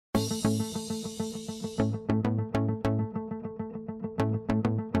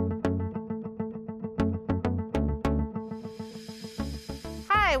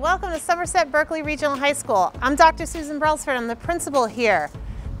Hi, welcome to Somerset Berkeley Regional High School. I'm Dr. Susan Brailsford, I'm the principal here.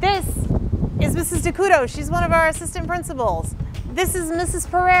 This is Mrs. DeCudo, she's one of our assistant principals. This is Mrs.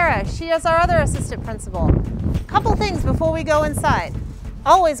 Pereira, she is our other assistant principal. A couple things before we go inside.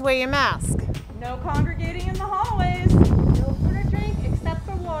 Always wear your mask. No congregating in the hallways. No food or drink except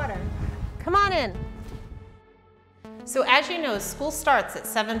for water. Come on in. So as you know, school starts at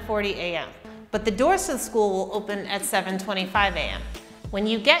 7:40 a.m. but the doors to the school will open at 7:25 a.m. When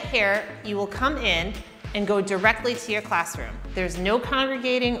you get here, you will come in and go directly to your classroom. There's no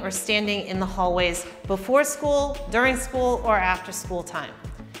congregating or standing in the hallways before school, during school, or after school time.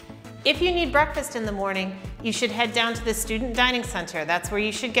 If you need breakfast in the morning, you should head down to the Student Dining Center. That's where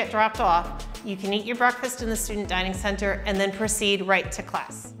you should get dropped off. You can eat your breakfast in the Student Dining Center and then proceed right to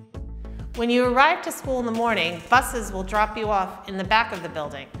class. When you arrive to school in the morning, buses will drop you off in the back of the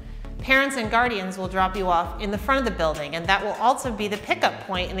building. Parents and guardians will drop you off in the front of the building, and that will also be the pickup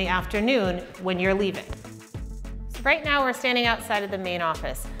point in the afternoon when you're leaving. So right now we're standing outside of the main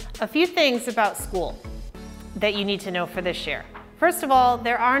office. A few things about school that you need to know for this year. First of all,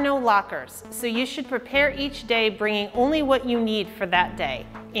 there are no lockers, so you should prepare each day bringing only what you need for that day,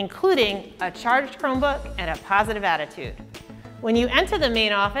 including a charged Chromebook and a positive attitude. When you enter the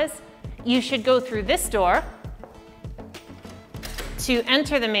main office, you should go through this door to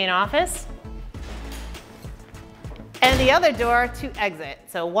enter the main office, and the other door to exit.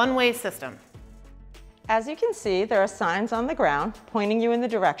 So one-way system. As you can see, there are signs on the ground pointing you in the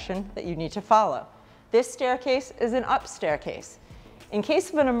direction that you need to follow. This staircase is an up staircase. In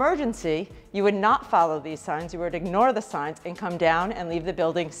case of an emergency, you would not follow these signs. You would ignore the signs and come down and leave the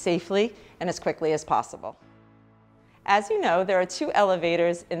building safely and as quickly as possible. As you know, there are 2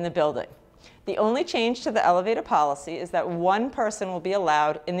 elevators in the building. The only change to the elevator policy is that one person will be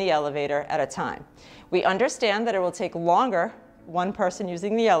allowed in the elevator at a time. We understand that it will take longer, one person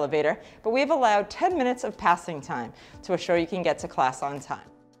using the elevator, but we've allowed 10 minutes of passing time to assure you can get to class on time.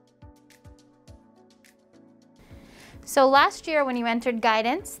 So last year when you entered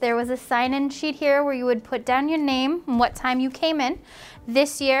guidance, there was a sign-in sheet here where you would put down your name and what time you came in.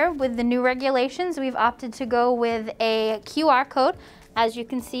 This year, with the new regulations, we've opted to go with a QR code, as you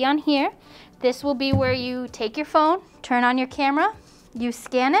can see on here. This will be where you take your phone, turn on your camera, you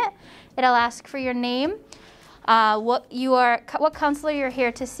scan it, it'll ask for your name, what counselor you're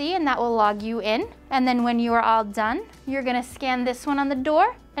here to see, and that will log you in. And then when you are all done, you're gonna scan this one on the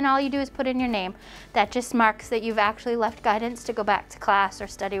door, and all you do is put in your name. That just marks that you've actually left guidance to go back to class or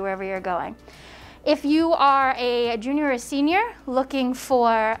study wherever you're going. If you are a junior or senior looking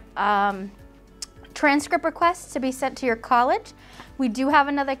for transcript requests to be sent to your college, we do have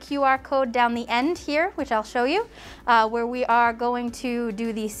another QR code down the end here, which I'll show you, where we are going to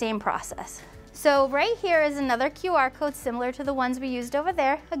do the same process. So right here is another QR code similar to the ones we used over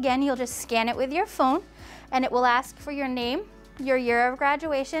there. Again, you'll just scan it with your phone, and it will ask for your name, your year of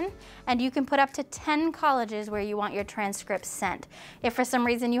graduation, and you can put up to 10 colleges where you want your transcripts sent. If for some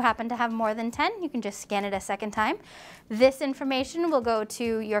reason you happen to have more than 10, you can just scan it a second time. This information will go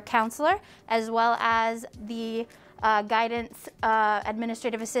to your counselor as well as the guidance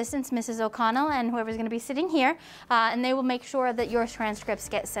administrative assistants, Mrs. O'Connell, and whoever's going to be sitting here, and they will make sure that your transcripts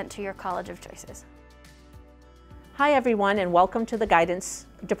get sent to your college of choices. Hi everyone, and welcome to the Guidance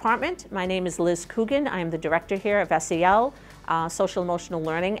Department. My name is Liz Coogan. I am the director here of SEL, Social Emotional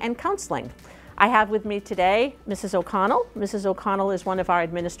Learning and Counseling. I have with me today Mrs. O'Connell. Mrs. O'Connell is one of our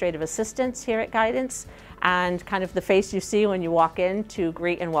administrative assistants here at Guidance, and kind of the face you see when you walk in to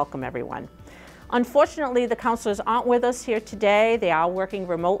greet and welcome everyone. Unfortunately, the counselors aren't with us here today. They are working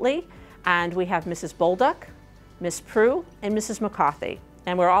remotely, and we have Mrs. Bolduck, Ms. Prue, and Mrs. McCarthy.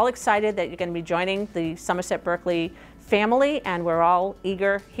 And we're all excited that you're going to be joining the Somerset Berkeley family, and we're all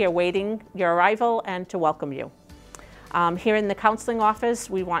eager here waiting your arrival and to welcome you. Here in the counseling office,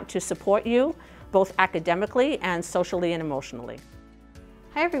 we want to support you both academically and socially and emotionally.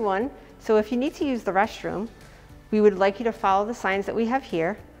 Hi everyone. So if you need to use the restroom, we would like you to follow the signs that we have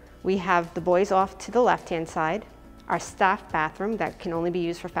here. We have the boys off to the left-hand side, our staff bathroom that can only be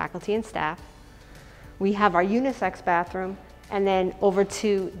used for faculty and staff. We have our unisex bathroom, and then over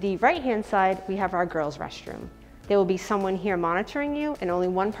to the right-hand side, we have our girls' restroom. There will be someone here monitoring you, and only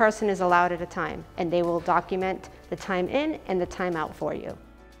one person is allowed at a time, and they will document the time in and the time out for you.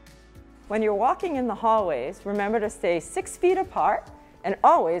 When you're walking in the hallways, remember to stay 6 feet apart and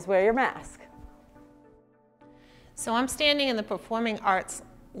always wear your mask. So I'm standing in the Performing Arts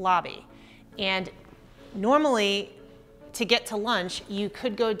lobby, and normally to get to lunch you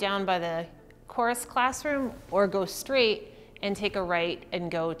could go down by the chorus classroom or go straight and take a right and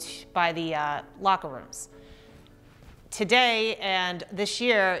go by the locker rooms. today and this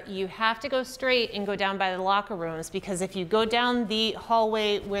year, you have to go straight and go down by the locker rooms, because if you go down the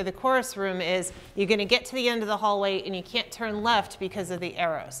hallway where the chorus room is, you're going to get to the end of the hallway and you can't turn left because of the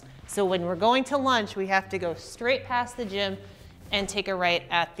arrows. So when we're going to lunch, we have to go straight past the gym and take a right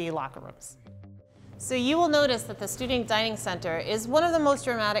at the locker rooms. So you will notice that the Student Dining Center is one of the most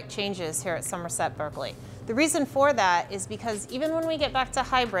dramatic changes here at Somerset Berkeley. The reason for that is because even when we get back to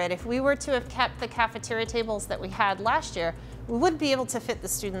hybrid, if we were to have kept the cafeteria tables that we had last year, we wouldn't be able to fit the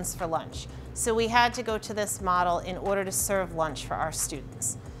students for lunch. So we had to go to this model in order to serve lunch for our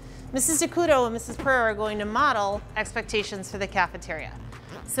students. Mrs. DeCudo and Mrs. Pereira are going to model expectations for the cafeteria.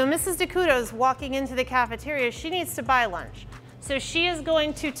 So Mrs. DeCudo is walking into the cafeteria. She needs to buy lunch. So she is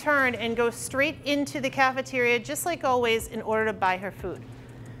going to turn and go straight into the cafeteria, just like always, in order to buy her food.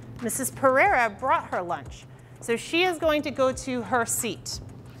 Mrs. Pereira brought her lunch, so she is going to go to her seat.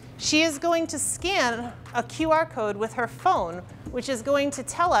 She is going to scan a QR code with her phone, which is going to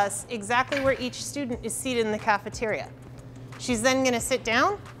tell us exactly where each student is seated in the cafeteria. She's then going to sit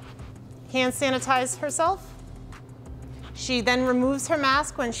down, hand sanitize herself. She then removes her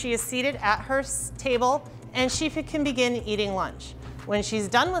mask when she is seated at her table, and she can begin eating lunch. When she's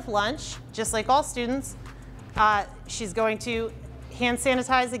done with lunch, just like all students, she's going to hand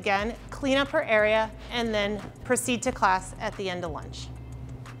sanitize again, clean up her area, and then proceed to class at the end of lunch.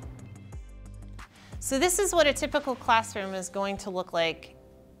 So this is what a typical classroom is going to look like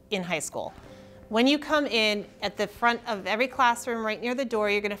in high school. When you come in, at the front of every classroom, right near the door,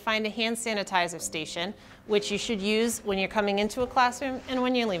 you're going to find a hand sanitizer station, which you should use when you're coming into a classroom and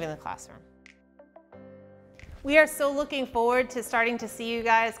when you're leaving the classroom. We are so looking forward to starting to see you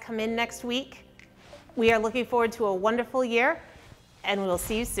guys come in next week. We are looking forward to a wonderful year, and we'll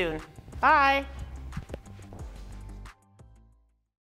see you soon. Bye.